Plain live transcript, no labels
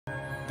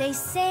They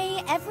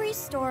say every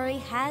story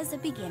has a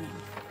beginning.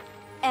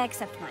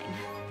 Except mine.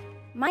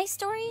 My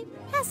story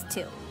has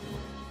two.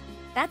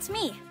 That's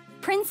me,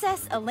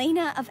 Princess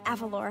Elena of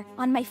Avalor,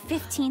 on my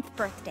 15th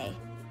birthday.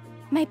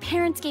 My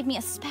parents gave me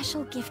a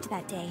special gift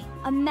that day.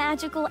 A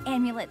magical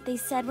amulet they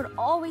said would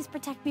always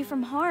protect me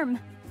from harm.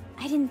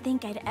 I didn't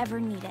think I'd ever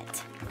need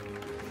it.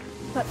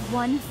 But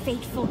one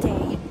fateful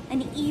day,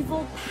 an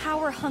evil,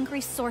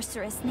 power-hungry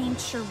sorceress named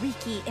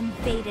Shariki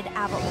invaded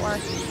Avalor.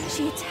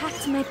 She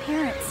attacked my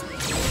parents,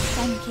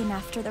 then came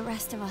after the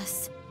rest of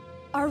us.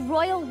 Our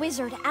royal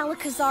wizard,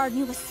 Alakazar,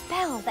 knew a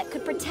spell that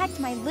could protect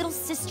my little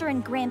sister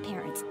and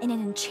grandparents in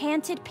an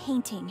enchanted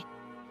painting.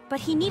 But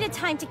he needed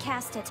time to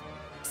cast it,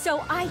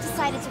 so I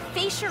decided to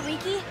face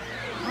Shariki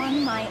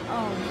on my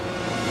own.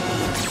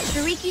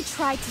 Shariki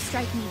tried to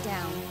strike me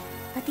down,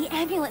 but the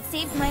amulet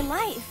saved my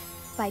life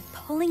by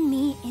pulling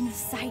me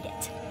inside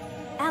it.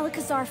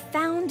 Alakazar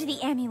found the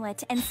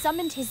amulet and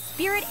summoned his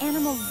spirit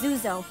animal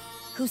Zuzo,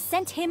 who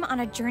sent him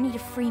on a journey to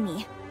free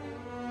me.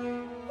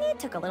 It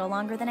took a little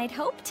longer than I'd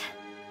hoped.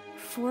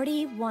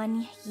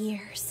 41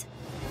 years.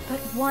 But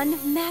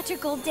one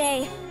magical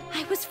day,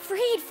 I was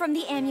freed from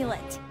the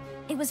amulet.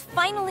 It was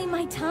finally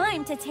my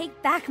time to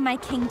take back my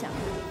kingdom.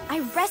 I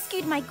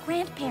rescued my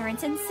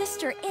grandparents and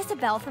sister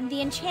Isabelle from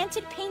the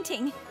enchanted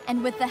painting,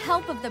 and with the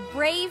help of the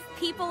brave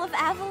people of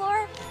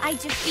Avalor, I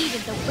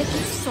defeated the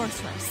wicked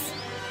sorceress.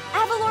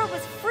 Avalor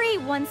was free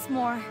once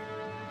more,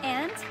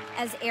 and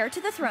as heir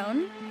to the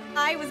throne,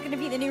 I was gonna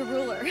be the new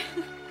ruler.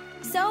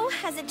 So,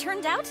 as it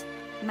turned out,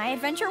 my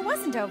adventure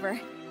wasn't over.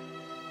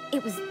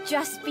 It was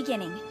just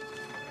beginning.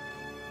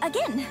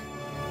 Again.